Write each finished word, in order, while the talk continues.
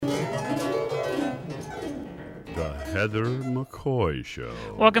The Heather McCoy Show.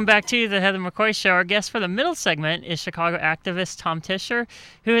 Welcome back to The Heather McCoy Show. Our guest for the middle segment is Chicago activist Tom Tresser,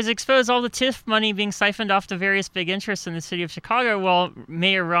 who has exposed all the TIF money being siphoned off to various big interests in the city of Chicago, while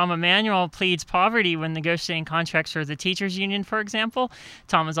Mayor Rahm Emanuel pleads poverty when negotiating contracts for the teachers union, for example.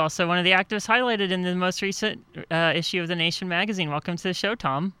 Tom is also one of the activists highlighted in the most recent issue of The Nation magazine. Welcome to the show,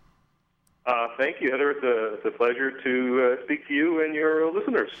 Tom. Thank you, Heather. It's a pleasure to speak to you and your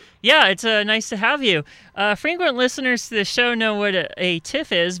listeners. Yeah, it's nice to have you. Frequent listeners to the show know what a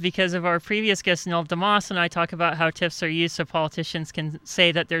TIF is because of our previous guest, Neil DeMoss, and I talk about how TIFs are used so politicians can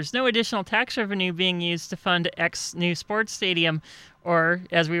say that there's no additional tax revenue being used to fund X new sports stadium, or,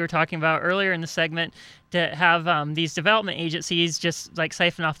 as we were talking about earlier in the segment, to have these development agencies just like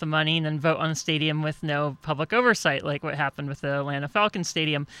siphon off the money and then vote on the stadium with no public oversight, like what happened with the Atlanta Falcons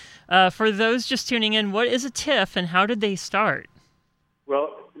Stadium. For those just tuning in, what is a TIF and how did they start?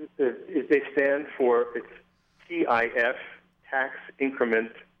 Well, they stand for TIF, Tax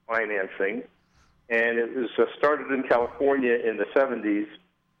Increment Financing, and it was started in California in the 70s,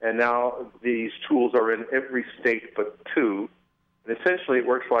 and now these tools are in every state but two. And essentially, it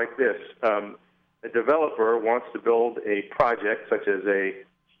works like this. A developer wants to build a project such as a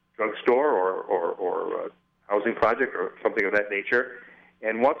drugstore or a housing project or something of that nature,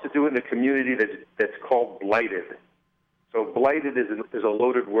 and wants to do it in a community that's called blighted. So blighted is a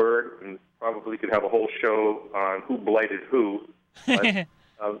loaded word, and probably could have a whole show on who blighted who.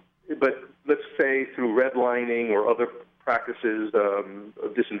 But let's say through redlining or other practices of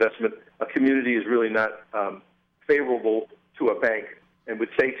disinvestment, a community is really not favorable to a bank and would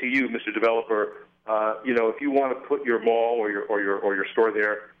say to you, Mr. Developer, if you want to put your mall or your store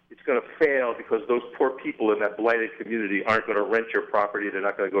there, it's going to fail because those poor people in that blighted community aren't going to rent your property, they're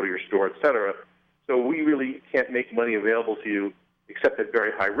not going to go to your store, et cetera. So we really can't make money available to you except at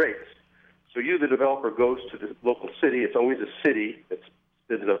very high rates. So you, the developer, goes to the local city. It's always a city that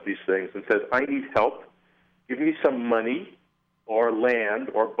spins up these things and says, I need help. Give me some money or land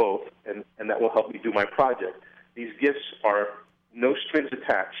or both, and that will help me do my project. These gifts are no strings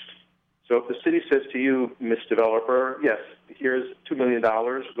attached. So if the city says to you, Miss Developer, yes, here's $2 million,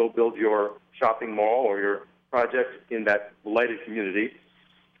 go build your shopping mall or your project in that blighted community,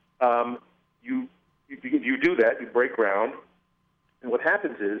 you do that, you break ground, and what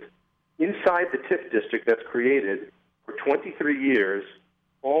happens is, inside the TIF district that's created for 23 years,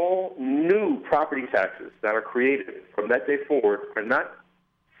 all new property taxes that are created from that day forward are not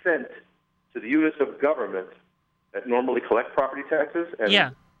sent to the units of government that normally collect property taxes. And,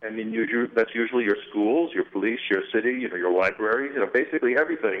 yeah. I mean, that's usually your schools, your police, your city, your libraries, basically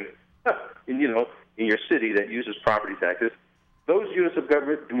everything in your city that uses property taxes. Those units of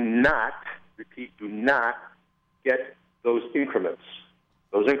government do not get those increments.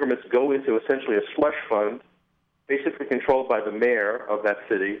 Those increments go into essentially a slush fund, basically controlled by the mayor of that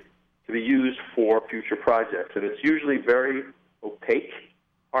city, to be used for future projects. And it's usually very opaque,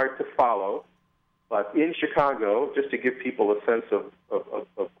 hard to follow. But in Chicago, just to give people a sense of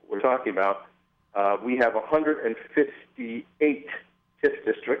what we're talking about, we have 158 TIF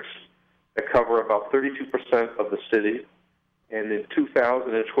districts that cover about 32% of the city. And in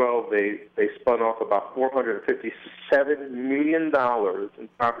 2012, they spun off about $457 million in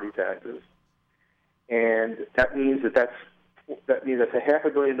property taxes. And that means that's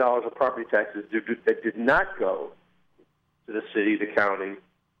 $500 million of property taxes that did not go to the city, the county,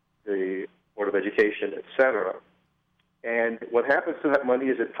 the Board of Education, et cetera. And what happens to that money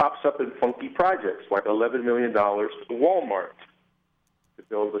is it pops up in funky projects, like $11 million to Walmart to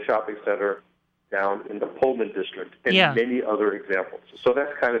build a shopping center down in the Pullman district, and many other examples. So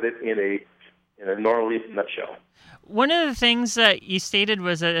that's kind of it in a gnarly nutshell. One of the things that you stated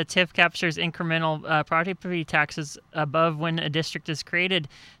was that a TIF captures incremental property taxes above when a district is created.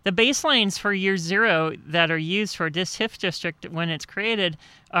 The baselines for year zero that are used for this TIF district when it's created,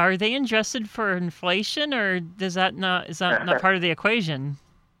 are they adjusted for inflation, or is that not part of the equation?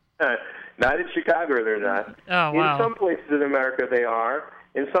 Not in Chicago, they're not. Oh, wow. In some places in America, they are.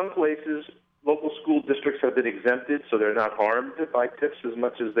 In some places, local school districts have been exempted, so they're not harmed by TIFs as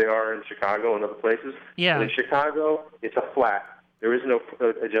much as they are in Chicago and other places. Yeah. But in Chicago, it's a flat. There is no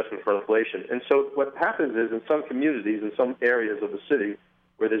adjustment for inflation. And so what happens is in some communities, in some areas of the city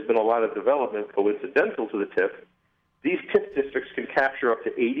where there's been a lot of development coincidental to the TIF, these TIF districts can capture up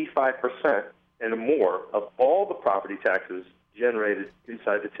to 85% and more of all the property taxes generated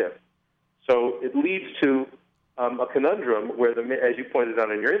inside the TIF. So it leads to a conundrum where, as you pointed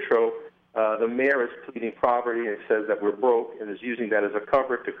out in your intro, the mayor is pleading poverty and says that we're broke and is using that as a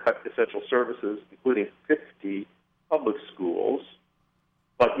cover to cut essential services, including 50 public schools.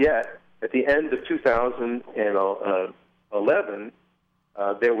 But yet, At the end of 2011,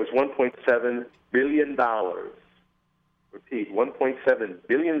 there was $1.7 billion. Repeat, $1.7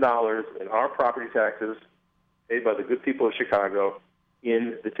 billion in our property taxes paid by the good people of Chicago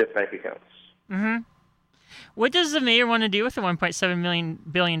in the TIF bank accounts. Mm-hmm. What does the mayor want to do with the $1.7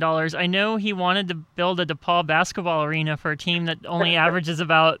 billion? I know he wanted to build a DePaul basketball arena for a team that only averages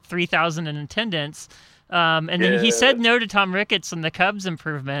about 3,000 in attendance. And then he said no to Tom Ricketts and the Cubs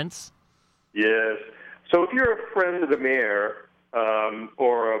improvements. Yes. So if you're a friend of the mayor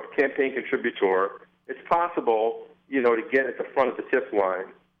or a campaign contributor, it's possible, to get at the front of the TIF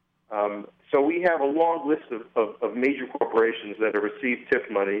line. So we have a long list of major corporations that have received TIF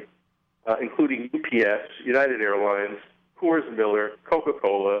money, including UPS, United Airlines, Coors Miller,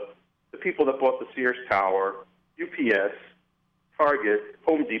 Coca-Cola, the people that bought the Sears Tower, UPS, Target,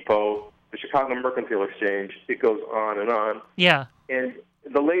 Home Depot, the Chicago Mercantile Exchange. It goes on and on. Yeah. And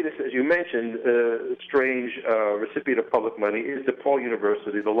the latest, as you mentioned, strange recipient of public money is DePaul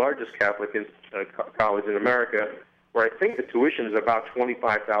University, the largest Catholic college in America, where I think the tuition is about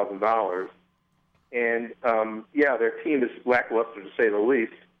 $25,000. And, their team is lackluster, to say the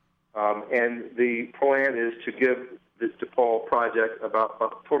least. And the plan is to give the DePaul project about a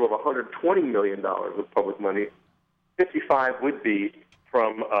total of $120 million of public money. 55 would be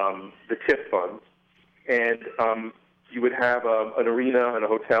from the TIF funds. And you would have an arena and a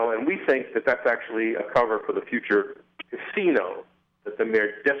hotel, and we think that that's actually a cover for the future casino that the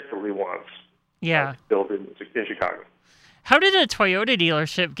mayor desperately wants to build in Chicago. How did a Toyota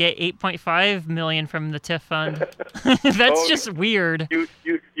dealership get $8.5 million from the TIF fund? That's just weird. You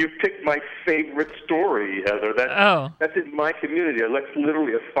picked my favorite story, Heather. That's in my community. That's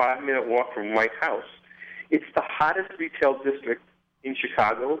literally a 5-minute walk from my house. It's the hottest retail district in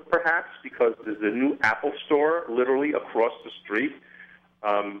Chicago, perhaps, because there's a new Apple store literally across the street.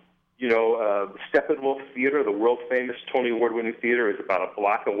 Steppenwolf Theater, the world-famous Tony Award-winning theater, is about a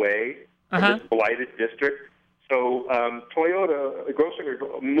block away from this blighted district. So Toyota, Grossinger,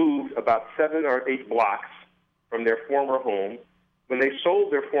 moved about 7 or 8 blocks from their former home. When they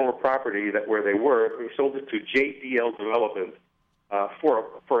sold their former property, where they were, they sold it to JDL Development for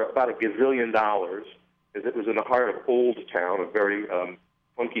about $1 gazillion, because it was in the heart of Old Town, a very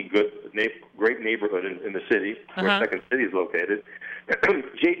funky, good, great neighborhood in the city, where Second City is located.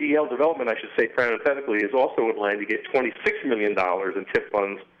 JDL Development, I should say parenthetically, is also in line to get $26 million in TIF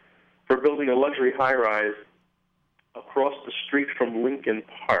funds for building a luxury high-rise across the street from Lincoln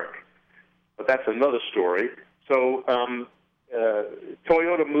Park. But that's another story. So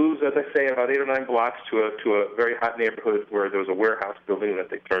Toyota moves, as I say, about 8 or 9 blocks to a very hot neighborhood where there was a warehouse building that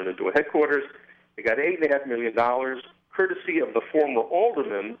they turned into a headquarters. They got $8.5 million, courtesy of the former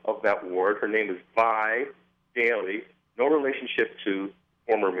alderman of that ward. Her name is Vi Daly, no relationship to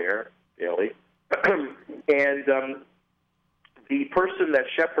former Mayor Daly. And the person that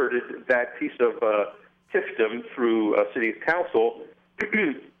shepherded that piece of TIFdom through City Council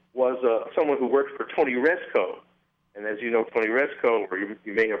was someone who worked for Tony Rezko. And as you know, Tony Rezko, or you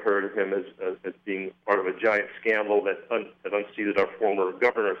may have heard of him as being part of a giant scandal that unseated our former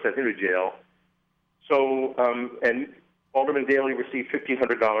governor, sent him to jail. So, and Alderman Daly received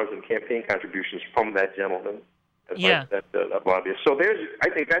 $1,500 in campaign contributions from that gentleman. That lobbyist. So I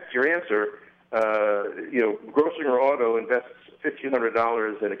think that's your answer. Grossinger Auto invests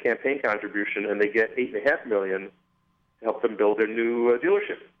 $1,500 in a campaign contribution, and they get $8.5 million to help them build their new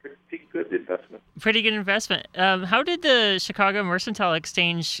dealership. Pretty good investment. Pretty good investment. How did the Chicago Mercantile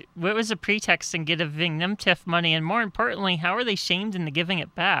Exchange, what was the pretext in giving them TIF money, and more importantly, how are they shamed into giving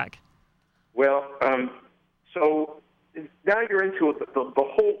it back? Well, so now you're into the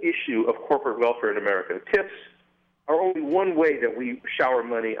whole issue of corporate welfare in America. TIFs are only one way that we shower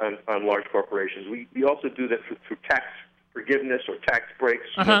money on large corporations. We also do that through tax forgiveness or tax breaks.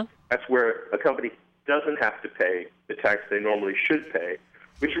 That's where a company doesn't have to pay the tax they normally should pay,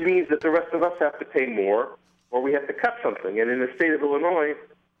 which means that the rest of us have to pay more, or we have to cut something. And in the state of Illinois,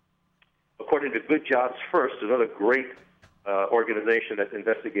 according to Good Jobs First, another great organization that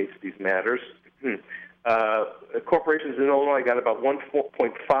investigates these matters, corporations in Illinois got about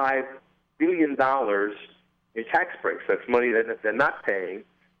 $1.5 billion in tax breaks. That's money that they're not paying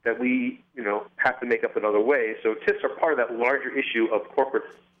that we, have to make up another way. So TIFs are part of that larger issue of corporate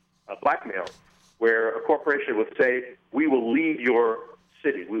blackmail, where a corporation would say, we will leave your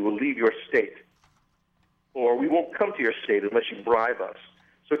city, we will leave your state, or we won't come to your state unless you bribe us.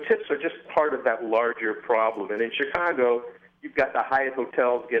 So TIFs are just part of that larger problem. And in Chicago, you've got the Hyatt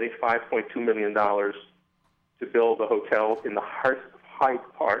Hotels getting $5.2 million to build a hotel in the heart of Hyde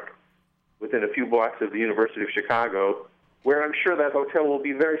Park, within a few blocks of the University of Chicago. where I'm sure that hotel will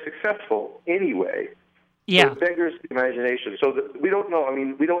be very successful anyway. Yeah. So it beggars the imagination. So we don't know. I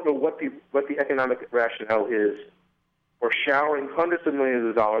mean, we don't know what the economic rationale is for showering hundreds of millions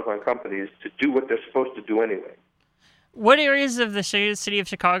of dollars on companies to do what they're supposed to do anyway. What areas of the city of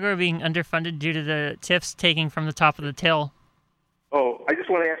Chicago are being underfunded due to the TIFs taking from the top of the till? Oh, I just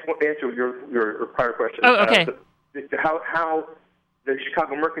want to answer your prior question. Oh, okay. How the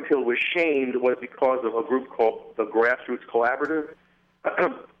Chicago Mercantile was shamed was because of a group called the Grassroots Collaborative.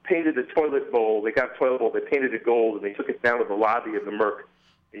 Painted the toilet bowl. They got a toilet bowl. They painted it gold, and they took it down to the lobby of the Merc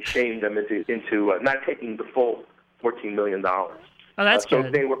and shamed them into not taking the full $14 million. Oh, that's so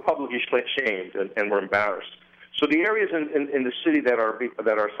good. they were publicly shamed and were embarrassed. So the areas in the city that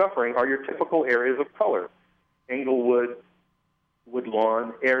are suffering are your typical areas of color: Englewood,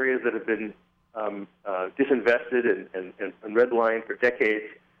 Woodlawn, areas that have been disinvested and redlined for decades.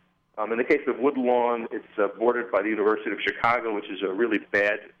 In the case of Woodlawn, it's bordered by the University of Chicago, which is a really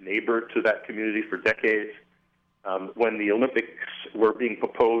bad neighbor to that community for decades. When the Olympics were being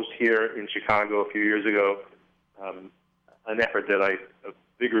proposed here in Chicago a few years ago, an effort that I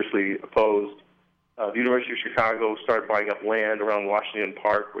vigorously opposed, the University of Chicago started buying up land around Washington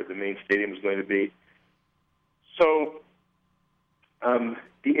Park, where the main stadium is going to be. So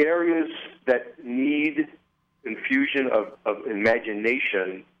the areas that need infusion of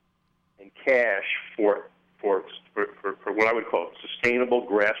imagination and cash for what I would call sustainable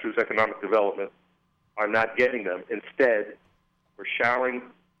grassroots economic development are not getting them. Instead, we're showering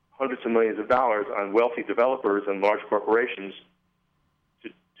hundreds of millions of dollars on wealthy developers and large corporations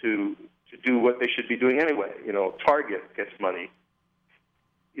to do what they should be doing anyway. You know, Target gets money.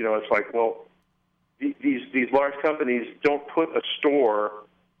 You know, it's like, well, these large companies don't put a store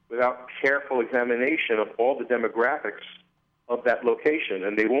without careful examination of all the demographics of that location,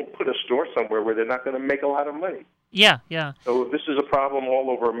 and they won't put a store somewhere where they're not going to make a lot of money. Yeah, yeah. So this is a problem all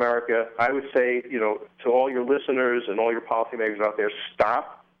over America. I would say, you know, to all your listeners and all your policymakers out there,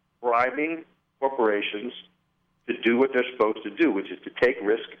 stop bribing corporations to do what they're supposed to do, which is to take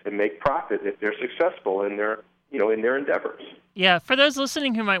risk and make profit if they're successful in their endeavors. Yeah, for those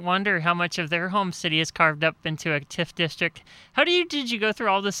listening who might wonder how much of their home city is carved up into a TIF district, did you go through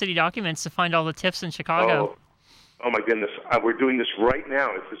all the city documents to find all the TIFs in Chicago? Oh my goodness, we're doing this right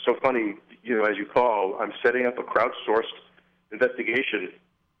now. It's so funny, you know, as you call, I'm setting up a crowdsourced investigation,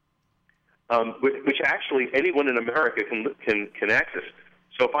 which actually anyone in America can access.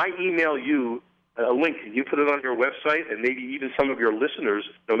 So if I email you a link and you put it on your website, and maybe even some of your listeners,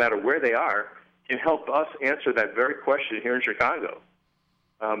 no matter where they are, can help us answer that very question here in Chicago.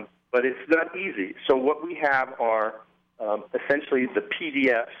 But it's not easy. So what we have are essentially the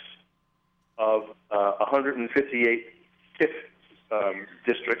PDFs of 158 TIF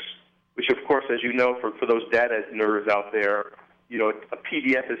districts, which, of course, as you know, for those data nerds out there, you know, a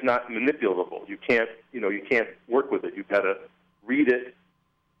PDF is not manipulable. You can't work with it. You've got to read it,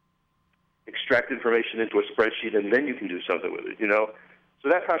 extract information into a spreadsheet, and then you can do something with it, you know. So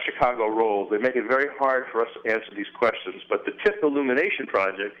that's how Chicago rolls. They make it very hard for us to answer these questions. But the TIF Illumination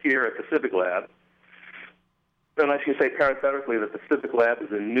Project here at the Civic Lab, and I can say parenthetically that the Civic Lab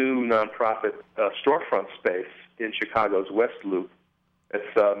is a new nonprofit storefront space in Chicago's West Loop.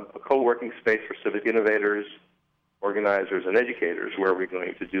 It's a co-working space for civic innovators, organizers, and educators where we're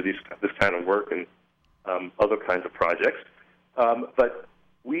going to do this kind of work and other kinds of projects. But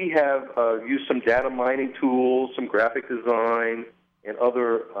we have used some data mining tools, some graphic design, and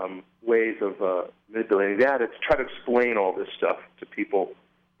other ways of manipulating data to try to explain all this stuff to people,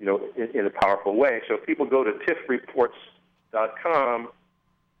 you know, in a powerful way. So if people go to TIFreports.com,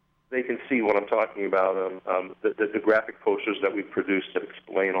 they can see what I'm talking about, the graphic posters that we've produced that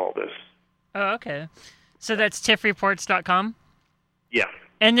explain all this. Oh, okay. So that's TIFreports.com? Yeah.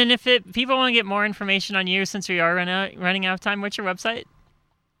 And then if people want to get more information on you, since we are running out of time, what's your website?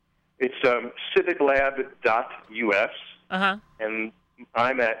 It's civiclab.us. Uh-huh. And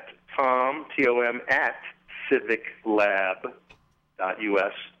I'm at Tom, T-O-M, at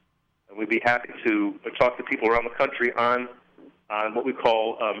civiclab.us. And we'd be happy to talk to people around the country on what we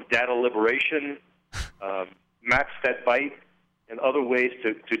call data liberation, maps that bite, and other ways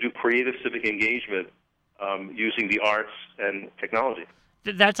to do creative civic engagement using the arts and technology.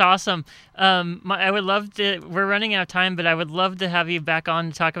 That's awesome. I would love to. We're running out of time, but I would love to have you back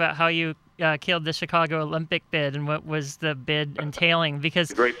on to talk about how you killed the Chicago Olympic bid and what was the bid entailing,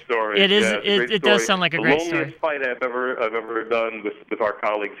 because Great story. it is. Yeah, It does sound like a great story. The loneliest fight I've ever done with our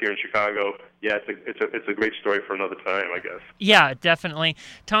colleagues here in Chicago. Yeah, it's a great story for another time, I guess. Yeah, definitely.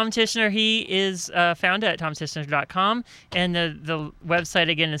 Tom Tishner, he is found at tomtishner.com, and the website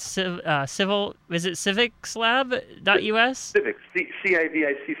again is civicslab.us? Civic,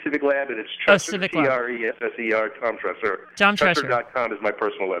 CIVIC Civic Lab, and it's Tresser, Civic Lab. Tresser, Tom Tresser. Tom Tresser. Tresser.com is my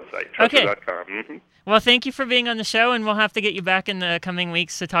personal website. Okay. Tresser.com. Mm-hmm. Well, thank you for being on the show, and we'll have to get you back in the coming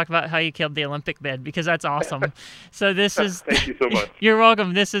weeks to talk about how you killed the Olympic bid, because that's awesome. So this is... Thank you so much. You're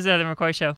welcome. This is The McCoy Show.